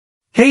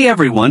Hey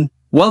everyone,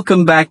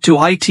 welcome back to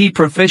IT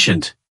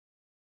Proficient.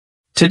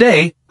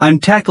 Today, I'm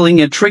tackling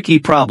a tricky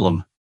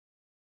problem.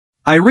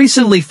 I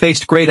recently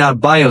faced grayed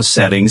out BIOS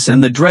settings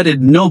and the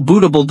dreaded no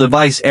bootable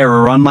device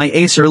error on my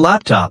Acer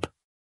laptop.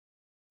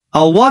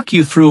 I'll walk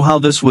you through how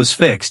this was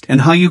fixed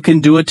and how you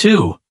can do it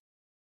too.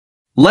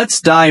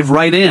 Let's dive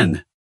right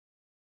in.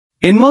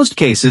 In most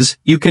cases,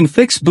 you can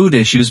fix boot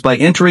issues by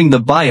entering the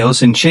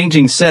BIOS and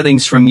changing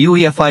settings from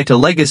UEFI to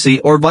legacy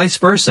or vice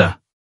versa.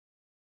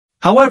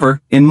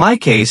 However, in my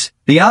case,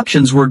 the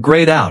options were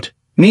grayed out,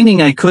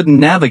 meaning I couldn't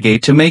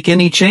navigate to make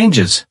any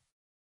changes.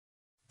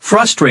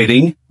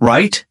 Frustrating,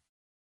 right?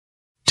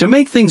 To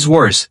make things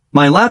worse,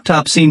 my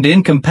laptop seemed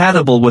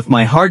incompatible with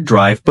my hard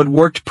drive but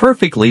worked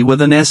perfectly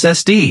with an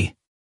SSD.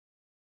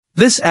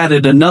 This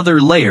added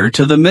another layer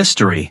to the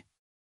mystery.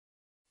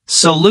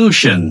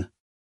 Solution.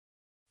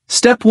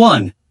 Step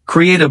 1.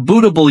 Create a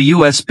bootable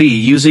USB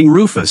using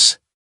Rufus.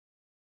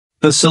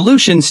 The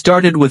solution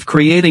started with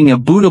creating a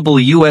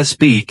bootable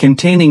USB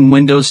containing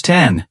Windows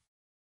 10.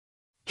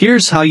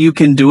 Here's how you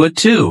can do it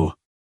too.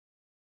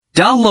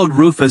 Download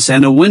Rufus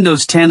and a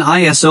Windows 10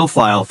 ISO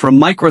file from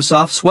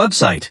Microsoft's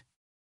website.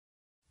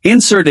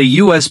 Insert a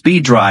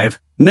USB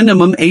drive,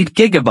 minimum 8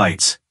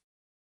 GB.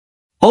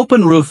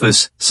 Open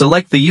Rufus,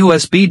 select the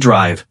USB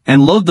drive,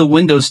 and load the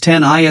Windows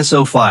 10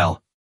 ISO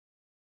file.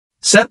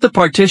 Set the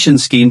partition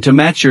scheme to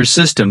match your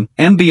system,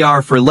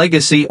 MBR for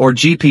legacy or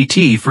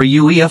GPT for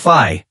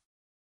UEFI.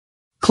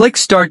 Click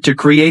Start to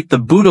create the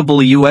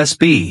bootable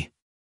USB.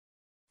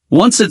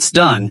 Once it's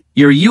done,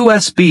 your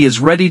USB is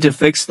ready to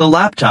fix the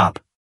laptop.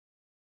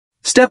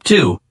 Step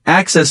 2.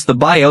 Access the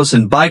BIOS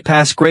and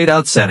bypass grayed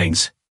out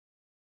settings.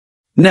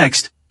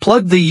 Next,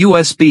 plug the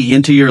USB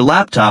into your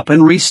laptop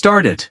and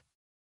restart it.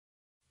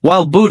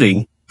 While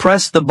booting,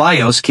 press the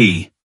BIOS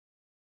key.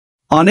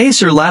 On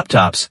Acer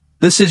laptops,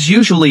 this is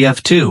usually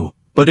F2,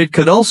 but it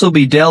could also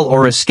be Dell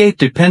or Escape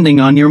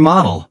depending on your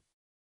model.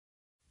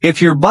 If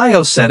your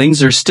BIOS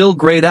settings are still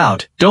grayed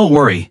out, don't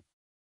worry.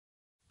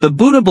 The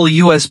bootable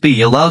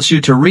USB allows you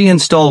to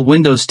reinstall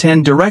Windows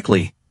 10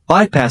 directly,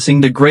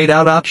 bypassing the grayed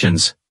out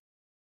options.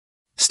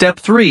 Step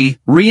 3.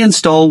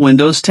 Reinstall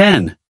Windows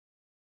 10.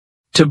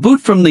 To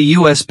boot from the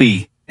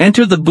USB,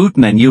 enter the boot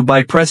menu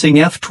by pressing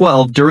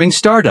F12 during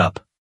startup.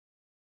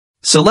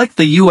 Select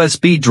the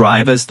USB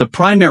drive as the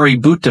primary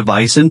boot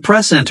device and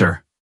press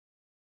Enter.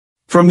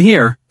 From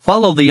here,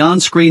 follow the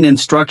on-screen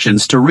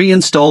instructions to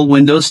reinstall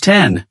Windows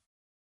 10.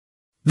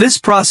 This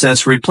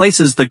process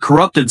replaces the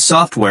corrupted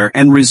software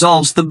and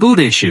resolves the boot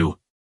issue.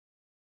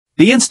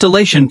 The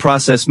installation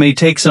process may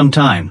take some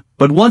time,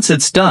 but once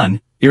it's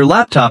done, your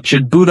laptop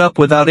should boot up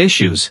without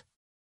issues.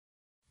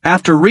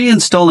 After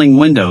reinstalling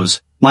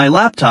Windows, my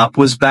laptop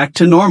was back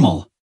to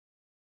normal.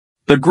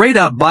 The grayed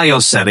out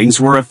BIOS settings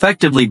were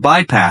effectively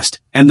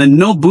bypassed, and the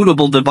no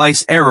bootable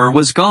device error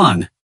was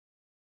gone.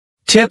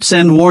 Tips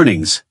and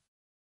warnings.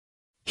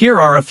 Here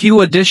are a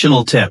few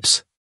additional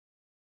tips.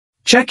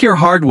 Check your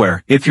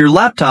hardware. If your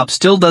laptop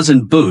still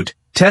doesn't boot,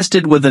 test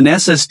it with an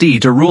SSD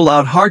to rule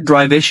out hard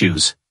drive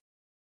issues.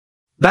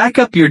 Back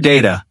up your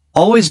data.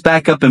 Always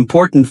back up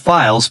important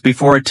files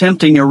before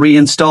attempting a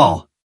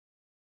reinstall.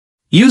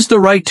 Use the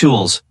right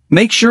tools.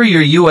 Make sure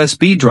your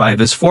USB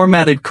drive is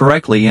formatted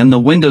correctly and the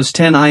Windows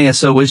 10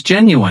 ISO is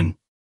genuine.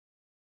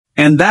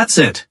 And that's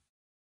it.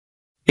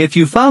 If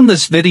you found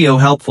this video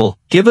helpful,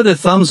 give it a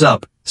thumbs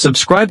up,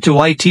 subscribe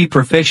to IT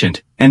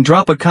Proficient, and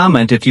drop a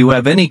comment if you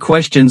have any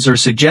questions or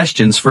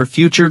suggestions for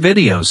future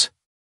videos.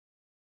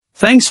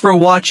 Thanks for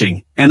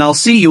watching, and I'll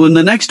see you in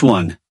the next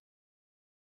one.